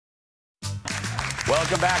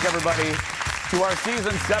Welcome back, everybody, to our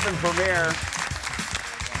Season 7 premiere.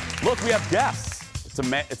 Look, we have guests.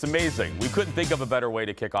 It's amazing. We couldn't think of a better way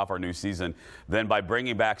to kick off our new season than by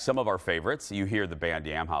bringing back some of our favorites. You hear the band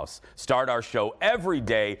Yam Haus start our show every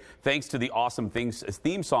day thanks to the awesome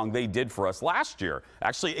theme song they did for us last year.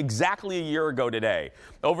 Actually, exactly a year ago today.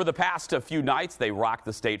 Over the past few nights, they rocked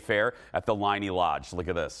the State Fair at the Liney Lodge. Look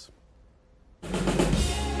at this.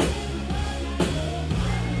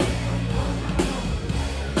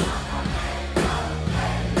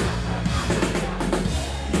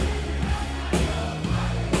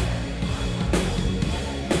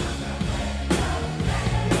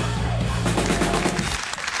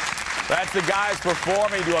 That's the guys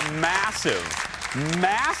performing to a massive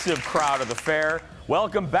crowd at the fair.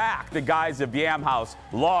 Welcome back, the guys of Yam Haus,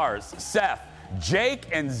 Lars, Seth, Jake,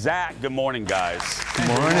 and Zach. Good morning, guys. Good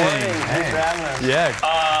morning. Hey. Yeah.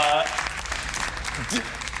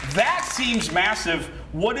 That seems massive.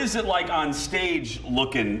 What is it like on stage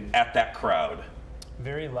looking at that crowd?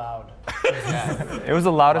 Very loud. It was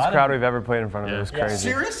the loudest crowd we've ever played in front of. It was crazy.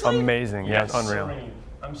 Seriously? Amazing. Yeah, it's unreal.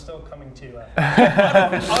 I'm still coming to.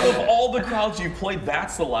 Out of all the crowds you've played,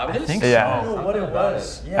 that's the loudest? I think so. Yeah. I don't know what it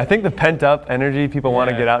was. Yeah. I think the pent up energy, people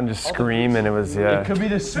want to get out and just scream, and it was, It could be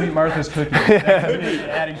the Sweet Martha's cookie. That could be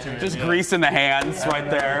adding to it. Just grease in the hands right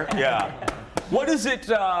there. Yeah. What is it,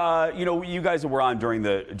 you guys were on during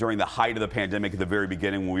the height of the pandemic at the very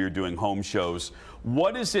beginning when we were doing home shows.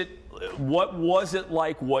 What was it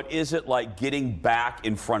like getting back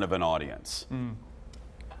in front of an audience?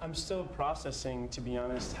 I'm still processing, to be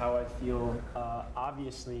honest, how I feel.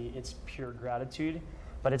 Obviously, it's pure gratitude,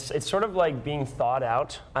 but it's sort of like being thawed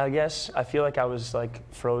out, I guess. I feel like I was like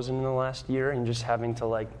frozen in the last year and just having to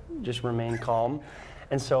like just remain calm.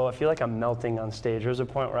 And so I feel like I'm melting on stage. There was a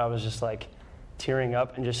point where I was just like tearing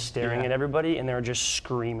up and just staring at everybody, and they were just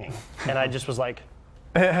screaming. And I just was like,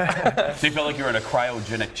 So you felt like you were in a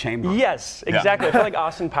cryogenic chamber? yes, exactly. I feel like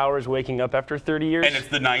Austin Powers waking up after 30 years. And it's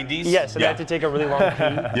the 90s? Yes, and I had to take a really long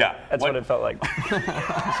pee. Yeah. That's what it felt like.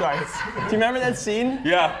 Sorry. Do you remember that scene?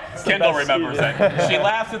 Yeah. Kendall remembers it. She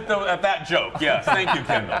laughs at that joke. Yes. Thank you,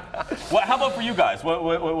 Kendall. How about for you guys?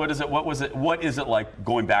 What is it like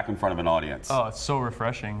going back in front of an audience? Oh, it's so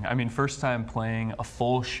refreshing. I mean, first time playing a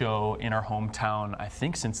full show in our hometown, I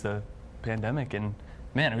think since the pandemic, and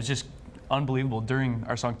man, it was just unbelievable. During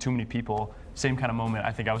our song Too Many People, same kind of moment.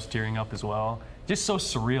 I think I was tearing up as well. Just so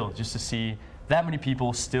surreal just to see that many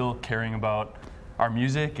people still caring about our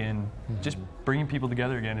music and just bringing people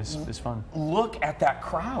together again is fun. Look at that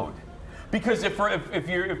crowd. Because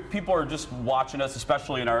if people are just watching us,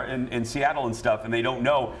 especially in Seattle and stuff, and they don't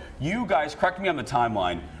know, you guys, correct me on the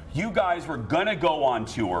timeline, you guys were gonna go on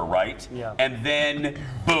tour, right? Yeah. And then,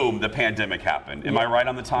 boom, the pandemic happened. Am I right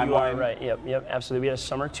on the timeline? You are right. Yep, absolutely. We had a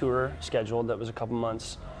summer tour scheduled that was a couple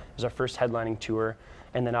months. It was our first headlining tour.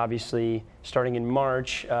 And then obviously, starting in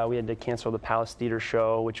March, we had to cancel the Palace Theater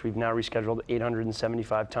show, which we've now rescheduled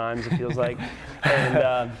 875 times, it feels like.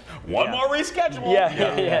 And, One more reschedule.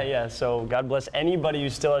 Yeah. So God bless anybody who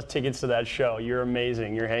still has tickets to that show. You're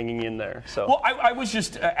amazing. You're hanging in there. So. Well, I was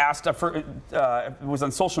just asked, it was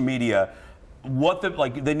on social media, what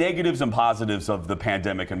the negatives and positives of the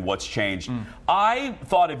pandemic and what's changed. I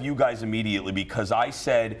thought of you guys immediately because I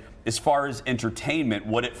said, as far as entertainment,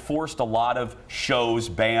 what it forced a lot of shows,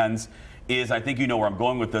 bands, is, I think you know where I'm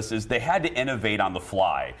going with this, is they had to innovate on the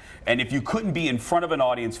fly. And if you couldn't be in front of an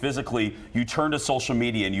audience physically, you turned to social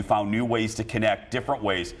media and you found new ways to connect, different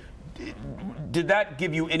ways. Did that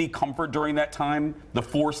give you any comfort during that time, the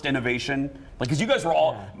forced innovation? Like, because you guys were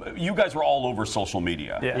all over social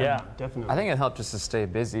media. Yeah, definitely. I think it helped just to stay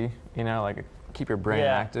busy, like keep your brain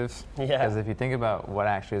active. Because if you think about what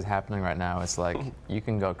actually is happening right now, it's like you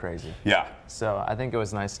can go crazy. Yeah. So I think it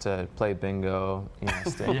was nice to play bingo,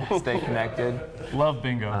 stay connected. Love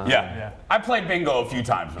bingo. Yeah. I played bingo a few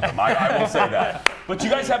times with them. I will say that. But you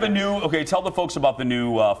guys have a new, tell the folks about the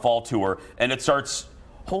new fall tour, and it starts.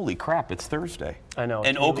 Holy crap! It's Thursday. I know.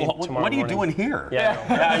 In Oklahoma. What are you doing here?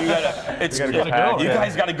 Yeah. You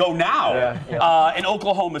guys got to go now. In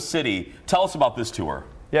Oklahoma City. Tell us about this tour.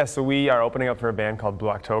 Yeah, so we are opening up for a band called Blue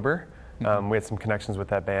October. We had some connections with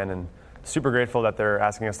that band, and super grateful that they're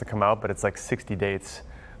asking us to come out, but it's like 60 dates.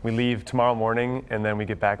 we leave tomorrow morning, and then we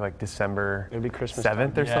get back like December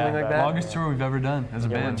 7th or something like that. Longest tour we've ever done as a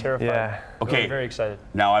band. We're terrified. Yeah. Okay. We're very excited.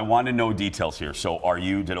 Now I want to know details here. So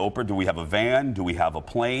do we have a van? Do we have a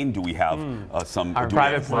plane? Do we have some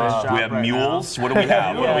private plane. Do we have mules? What do we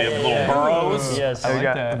have? What do we have? Little burros? Yes. We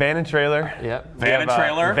got van and trailer. Yep. Van and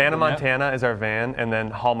trailer? Vanna Montana is our van, and then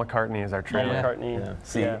Hall McCartney is our trailer. McCartney.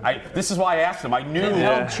 See, this is why I asked him. I knew.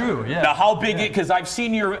 True. Yeah. Now, how big? Because I've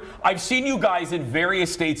seen you guys in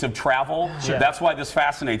various states of travel. Sure. That's why this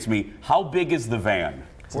fascinates me. How big is the van?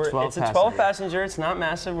 It's a 12 passenger. It's not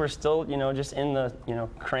massive. We're still, just in the,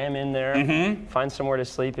 cram in there. Find somewhere to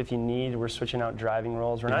sleep if you need. We're switching out driving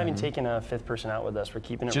roles. We're not even taking a fifth person out with us. We're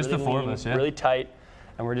keeping it just really the four lean, of us, yeah. really tight,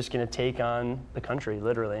 and we're just going to take on the country,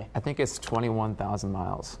 literally. I think it's 21,000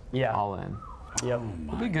 miles. Yeah. All in. Yep.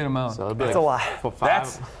 It'll be a good amount. So it'll be That's a lot. For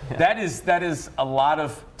five. That is a lot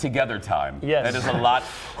of together time. Yes. That is a lot.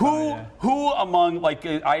 Who among, like,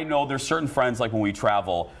 I know there's certain friends, like when we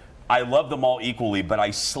travel, I love them all equally, but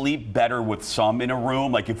I sleep better with some in a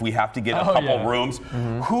room. Like if we have to get a couple rooms,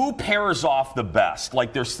 who pairs off the best?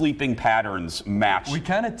 Like their sleeping patterns match. We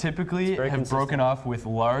kind of typically have consistent. broken off with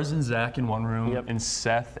Lars and Zach in one room and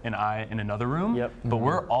Seth and I in another room. Yep. But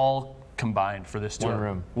we're all combined for this tour. One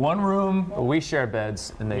room. One room. We share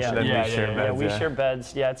beds, and they share. Then Yeah, we share yeah, beds. We share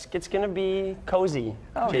beds. Yeah, it's going to be cozy,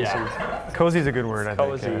 Jason. Cozy's a good word, I think.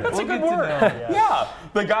 Cozy. yeah. That's a good word. Yeah.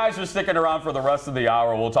 The guys are sticking around for the rest of the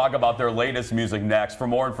hour. We'll talk about their latest music next. For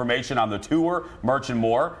more information on the tour, merch, and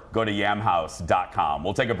more, go to yamhaus.com.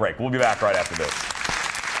 We'll take a break. We'll be back right after this.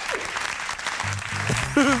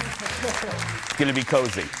 It's going to be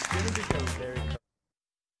cozy.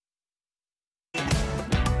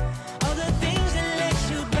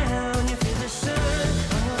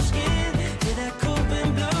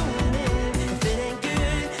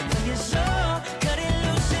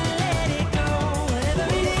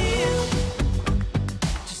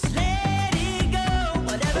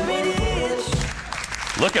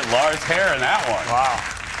 Look at Lars' hair in that one. Wow.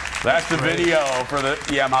 That's the video for the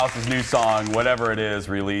Yam Haus's new song, whatever it is,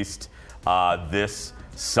 released this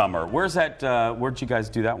summer. Where'd you guys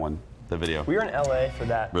do that one, the video? We were in LA for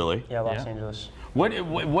that. Really? Yeah, Los Angeles.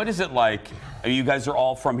 What is it like? You guys are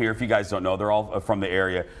all from here. If you guys don't know, they're all from the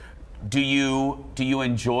area. Do you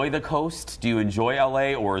enjoy the coast? Do you enjoy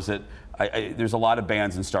LA, or is it? There's a lot of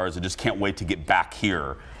bands and stars that just can't wait to get back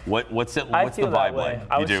here. What's the vibe like?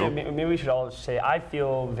 I would say maybe we should all say I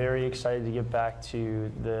feel very excited to get back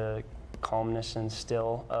to the calmness and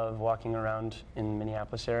still of walking around in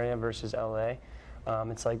Minneapolis area versus LA.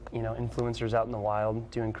 It's like influencers out in the wild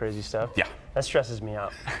doing crazy stuff. Yeah. That stresses me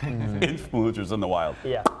out. Influencers in the wild.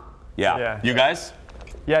 Yeah. You guys?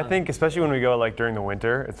 Yeah, I think especially when we go like during the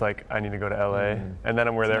winter, it's like I need to go to LA, and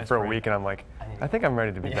then we're there for a week, and I'm like, I think I'm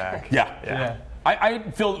ready to be back. Yeah. I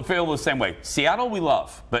feel the same way. Seattle, we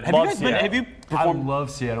love. But have you guys been? Have you performed? I love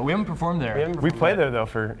Seattle. We haven't performed there. We play there though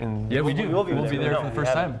Yeah, we do. We'll be there for the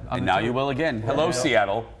first time. And now you will again. Hello,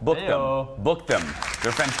 Seattle. Book them. Book them.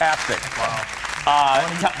 They're fantastic. Wow. I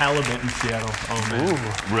want to halibut in Seattle. Oh man.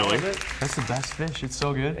 Ooh, really? That's the best fish. It's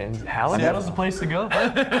so good. And halibut? Seattle's the place to go.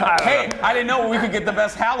 Hey, I didn't know we could get the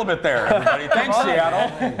best halibut there, everybody. Thanks, Seattle.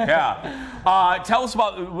 Yeah. Tell us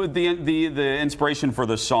about the inspiration for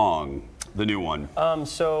the song, the new one.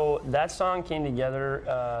 So that song came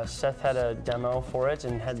together. Seth had a demo for it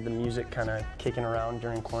and had the music kind of kicking around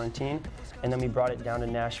during quarantine. And then we brought it down to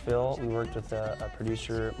Nashville. We worked with a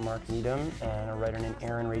producer, Mark Needham, and a writer named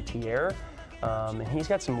Aaron Ratier. And he's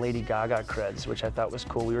got some Lady Gaga creds, which I thought was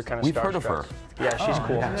cool. We were kind of We've heard of her. Yeah, she's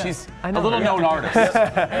cool. Yeah. She's a little known artist.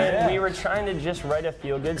 And we were trying to just write a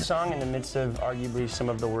feel-good song in the midst of arguably some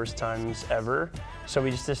of the worst times ever. So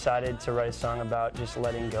we just decided to write a song about just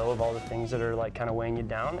letting go of all the things that are like kind of weighing you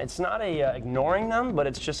down. It's not ignoring them, but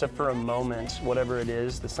it's just for a moment, whatever it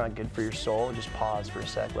is that's not good for your soul, just pause for a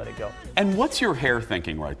sec, let it go. And what's your hair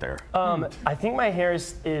thinking right there? I think my hair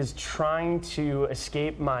is trying to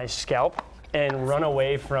escape my scalp and run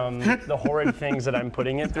away from the horrid things that I'm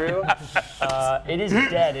putting it through. It is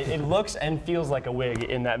dead. It looks and feels like a wig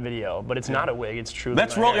in that video, but it's not a wig. It's truly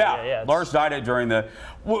That's my real. hair. Yeah. Lars dyed it during the.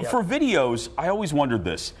 For videos, I always wondered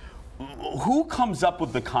this. Who comes up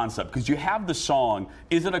with the concept? Because you have the song.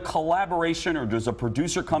 Is it a collaboration, or does a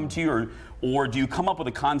producer come to you, or do you come up with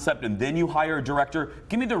a concept and then you hire a director?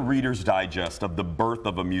 Give me the Reader's Digest of the birth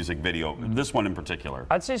of a music video, this one in particular.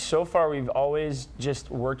 I'd say so far we've always just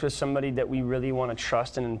worked with somebody that we really want to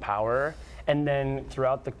trust and empower. And then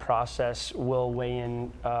throughout the process, we'll weigh in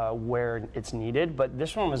where it's needed. But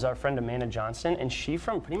this one was our friend Amanda Johnson, and she,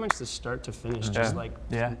 from pretty much the start to finish, just like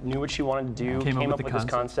knew what she wanted to do, came up with this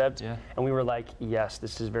concept, and we were like, yes,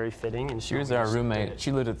 this is very fitting. And she was our roommate.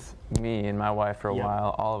 She lived with me and my wife for a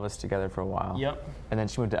while, all of us together for a while. Yep. And then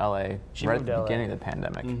she moved to LA right at the beginning of the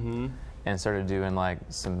pandemic. And started doing like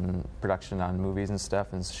some production on movies and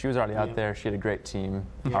stuff. And so she was already out there. She had a great team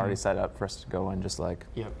already set up for us to go and just like.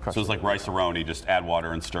 So it's like rice-a-roni, just add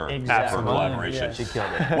water and stir exactly. for collaboration. Yeah. She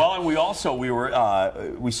killed it. Well, and we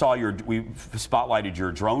spotlighted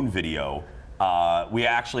your drone video. We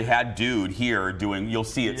actually had Dude here doing. You'll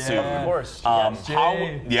see it soon. Of course. How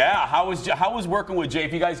was working with Jay?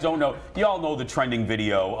 If you guys don't know, you all know the trending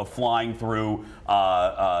video of flying through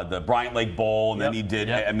the Bryant Lake Bowl, and then he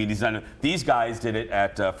did. I mean, these guys did it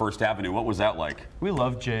at First Avenue. What was that like? We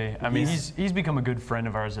love Jay. I mean, he's become a good friend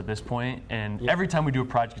of ours at this point, and every time we do a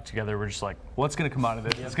project together, we're just like, what's going to come out of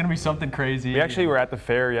this? It's going to be something crazy. We actually were at the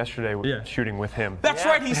fair yesterday shooting with him. That's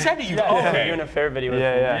right. He said it. Okay. Doing a fair video with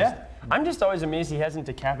him. Yeah. I'm just always amazed he hasn't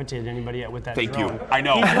decapitated anybody yet with that drone. Thank you. I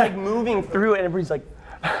know. He's like moving through it, and everybody's like,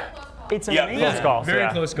 it's amazing. Close calls. Very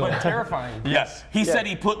close call. Terrifying. Yes. He said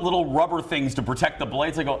he put little rubber things to protect the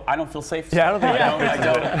blades. I go, I don't feel safe. Yeah, I don't think I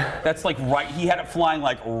don't. That's like right. He had it flying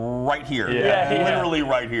like right here. Literally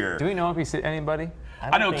right here. Do we know if he's hit anybody?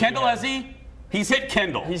 I know. Kendall, has he? He's hit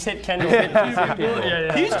Kendall. He's hit Kendall.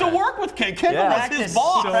 He used to work with Kendall. That's his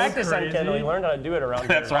boss. Practice on Kendall. He learned how to do it around here.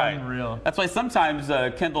 That's right. Unreal. That's why sometimes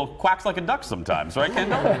Kendall quacks like a duck sometimes, right,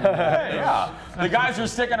 Kendall? Yeah. The guys are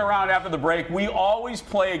sticking around after the break. We always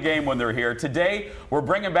play a game when they're here. Today, we're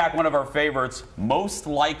bringing back one of our favorites, Most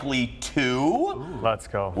Likely To. Let's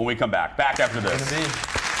go. When we come back. Back after this.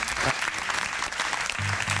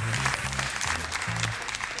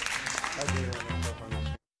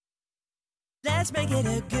 Let's make it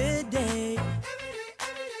a good day.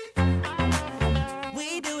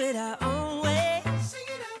 We do it our own way.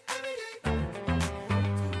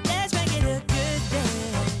 Let's make it a good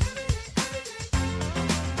day.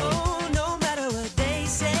 Oh, no matter what they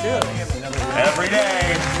say. Every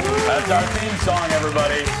day. That's our theme song,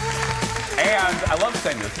 everybody. And I love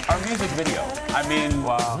saying this, our music video. I mean,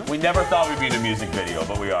 we never thought we'd be in a music video,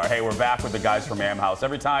 but we are. Hey, we're back with the guys from Yam Haus.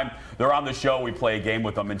 Every time they're on the show, we play a game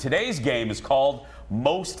with them. And today's game is called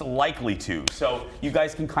Most Likely To. So you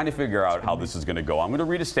guys can kind of figure out how this is going to go. I'm going to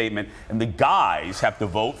read a statement, and the guys have to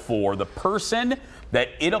vote for the person that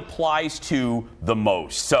it applies to the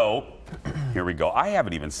most. So here we go. I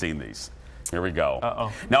haven't even seen these. Here we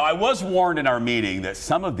go. Now, I was warned in our meeting that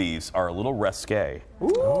some of these are a little risque. Ooh.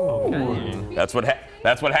 Okay.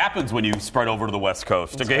 That's what happens when you spread over to the West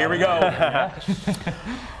Coast. Okay, here we go.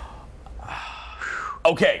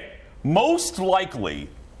 Okay, most likely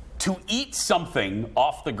to eat something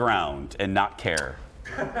off the ground and not care.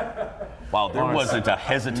 Wow, there wasn't a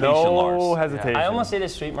hesitation, Lars. No hesitation. I almost ate a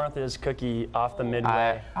Sweet Martha's cookie off the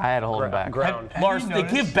midway. I had to hold him back. Ground. Lars, they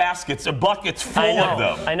give baskets or buckets full of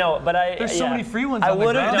them. I know, but There's so many free ones I on the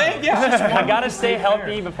would have ground. done it. I gotta stay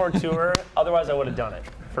healthy before tour, otherwise I would have done it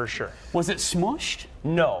for sure. Was it smushed?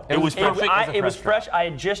 No, It was perfect. It was fresh. I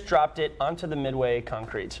had just dropped it onto the midway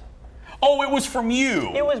concrete. Oh, it was from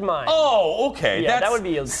you. It was mine. Oh, okay. Yeah, That's that would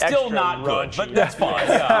be still extra not good, raunchy. but that's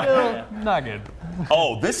fine. Not good.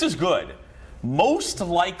 Oh, this is good. Most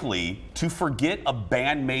likely to forget a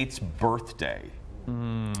bandmate's birthday.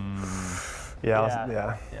 Yeah.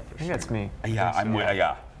 I think that's me. Yeah, I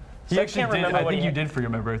Actually can't did. remember I what think he you did for your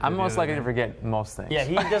birthday. I'm most the other likely to day. forget most things. Yeah,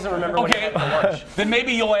 he doesn't remember what he Okay, had for lunch. then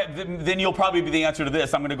maybe you'll probably be the answer to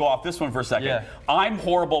this. I'm going to go off this one for a second. Yeah. I'm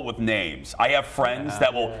horrible with names. I have friends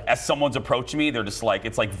that will, as someone's approaching me, they're just like,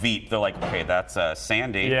 it's like Veep. They're like, okay, that's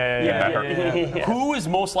Sandy. Yeah. Who is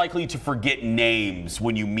most likely to forget names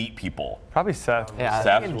when you meet people? Probably Seth. Yeah, I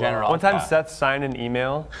Seth? think in general. One time Seth signed an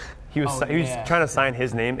email. He was trying to sign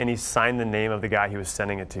his name, and he signed the name of the guy he was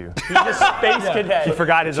sending it to. He's a space cadet. He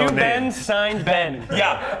forgot his own name. Ben signed Ben.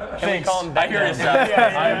 Yeah. Can we call him Ben? I hear you, Seth.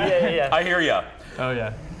 Yeah. I hear you. Oh,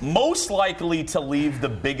 yeah. Most likely to leave the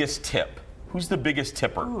biggest tip. Who's the biggest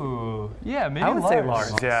tipper? Ooh. Yeah, maybe I would say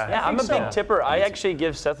Lars. Yeah, I'm a so. big tipper. I actually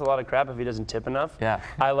give Seth a lot of crap if he doesn't tip enough. Yeah.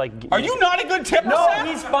 I like. Are you not a good tipper, No, Seth?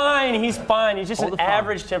 he's fine. He's fine. He's just an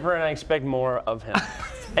average tipper, and I expect more of him.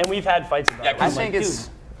 And we've had fights about it. I I'm think like, it's-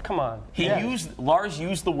 dude, come on. Lars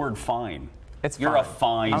used the word fine. It's You're a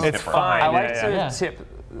fine tipper. It's fine. I like Yeah. to tip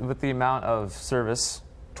with the amount of service.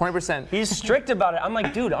 20%. He's strict about it. I'm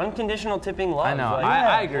like, dude, unconditional tipping love. I know. Like,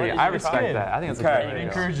 I agree. what is I your respect problem? that. I think it's Okay. a It great idea.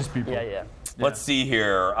 encourages people. Yeah. Let's see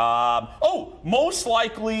here. Most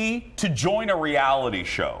likely to join a reality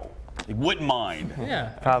show. Like, wouldn't mind. Yeah.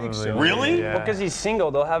 Probably. So. Really? Yeah. Well, because he's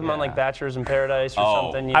single, they'll have him on like Bachelors in Paradise or Oh.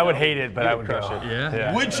 something. I would hate it, but I would crush go. it.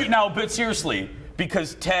 Yeah. Would you now? But seriously,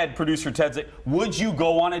 because producer Ted's like, would you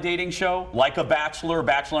go on a dating show like a Bachelor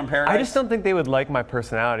in Paradise? I just don't think they would like my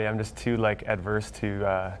personality. I'm just too like adverse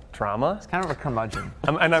to trauma. It's kind of a curmudgeon.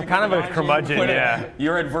 I'm kind of a curmudgeon. Put it- Yeah.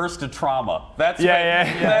 You're adverse to trauma. That's Yeah,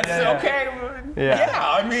 right. yeah. That's Yeah. okay. Yeah. Yeah,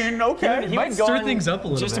 I mean, okay. He Might would go stir on things up a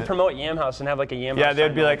little just bit. to promote Yam House and have like a Yam House. Yeah, they'd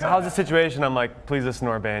sign be all like, the time. "How's the situation?" I'm like, "Please listen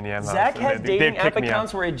to our band, Yam House." Zach And has they'd dating pick app me up.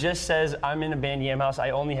 accounts where it just says, "I'm in a band Yam House.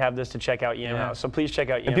 I only have this to check out Yam House. So please check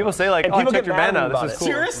out Yam And people House." say like, And "Oh, I people checked get your mad band at out. him This about is it. cool."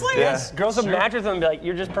 Seriously? Yes. Girls will match with them and be like,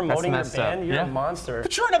 "You're just promoting your messed up. band. You're a monster."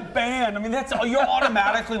 But you're in a band. I mean, that's you're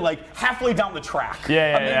automatically like halfway down the track.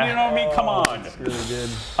 Yeah, I mean, yeah. you know what I mean? Come on. Really good.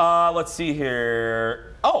 Let's see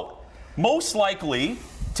here. Oh, most likely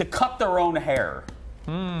to cut their own hair.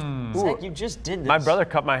 Zach, you just did this. My brother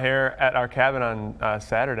cut my hair at our cabin on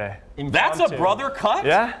Saturday. That's a Impromptu. brother cut?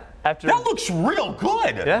 Yeah. After That looks real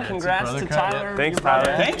good. Yeah. congrats brother to cut, Tyler. Thanks, your brother.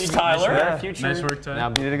 Tyler. Thanks, Tyler. Yeah. Future. Nice work, Ty. Now,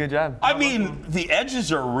 You did a good job. I mean, the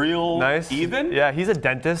edges are real Nice. even. Yeah, he's a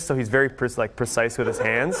dentist, so he's very precise with his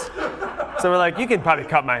hands. So we're like, you can probably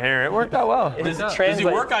cut my hair. It worked out well. Does it Does he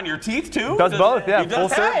translate? work on your teeth too? Does both, yeah. He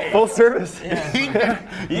does? Hey. Full service. He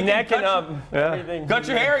can Neck cut and up. Yeah. Everything. Cut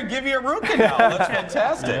your hair and give you a root canal. That's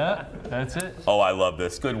fantastic. Yeah, that's it. Oh, I love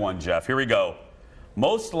this. Good one, Jeff. Here we go.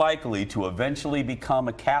 Most likely to eventually become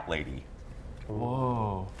a cat lady.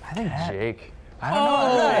 Whoa. I think Jake. I don't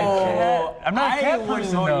know. I'm not a cat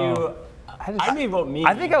person, though. I may vote me.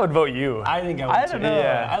 I think I would vote you. I think I would I too. don't know.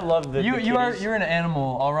 Yeah. I love the. You're an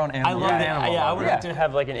animal, all-around animal. I love guy. that. Yeah, I would Yeah. like to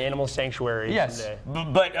have like an animal sanctuary Yes.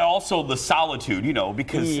 someday. But also the solitude, you know,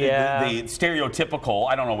 because Yeah. the stereotypical,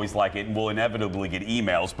 I don't always like it and will inevitably get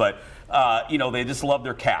emails, but, you know, they just love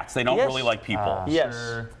their cats. They don't Yes. really like people. Yes.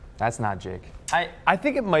 That's not Jake. I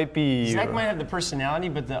think it might be you. Zach might have the personality,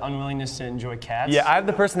 but the unwillingness to enjoy cats. Yeah, I have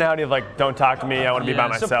the personality of like, don't talk to me. I want to be by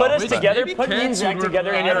Yeah. So myself. put us Maybe together. maybe Put me and cats Zach would work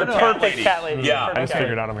together, and well. you're the I don't know. perfect cat lady. Yeah. Perfect I just cat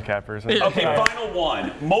figured lady. out I'm a cat person. Okay, final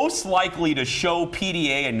one. Most likely to show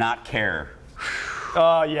PDA and not care.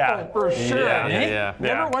 Yeah. For sure. Yeah.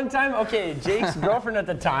 Remember one time? Okay, Jake's girlfriend at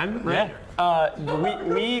the time, right?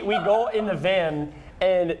 We go in the van,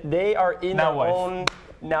 and they are in Now their wife. own.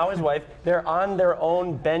 Now his wife. They're on their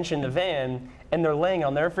own bench in the van, and they're laying.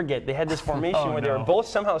 I'll never forget. They had this formation where they were no. both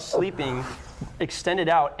somehow sleeping, extended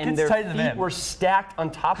out, and Gets their tight in the feet van. were stacked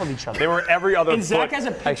on top of each other. They were every other And Zach foot. has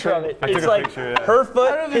a picture of it. I took It's a like picture, yeah. her I foot,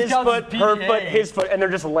 don't know if his this counts foot, as her PDA. foot, his foot, and they're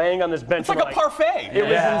just laying on this bench. It's like a parfait. It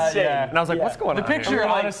was Yeah, insane. yeah. And I was like, what's going The on? picture, here?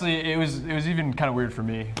 honestly, it was even kind of weird for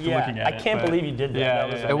me looking at I it. can't but- believe you did that. Yeah,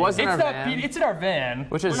 That was yeah. It wasn't It's our not. van, It's in our van,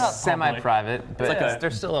 which We're is not public. semi-private, but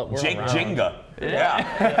they're still at work. Jake Jenga.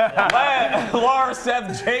 Yeah. Laura,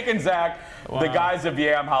 Seth, Jake, and Zach, the guys of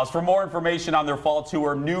Yam House. For more information on their fall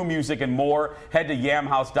tour, new music, and more, head to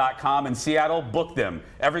yamhouse.com. In Seattle, book them.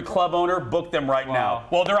 Every club owner, book them right now.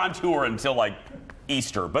 Well, they're on tour until like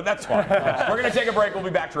Easter, but that's fine. We're going to take a break. We'll be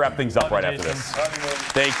back to wrap things up right after this.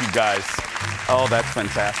 Thank you, guys. Oh, that's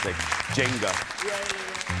fantastic. Jenga.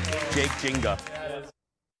 Jake Jenga.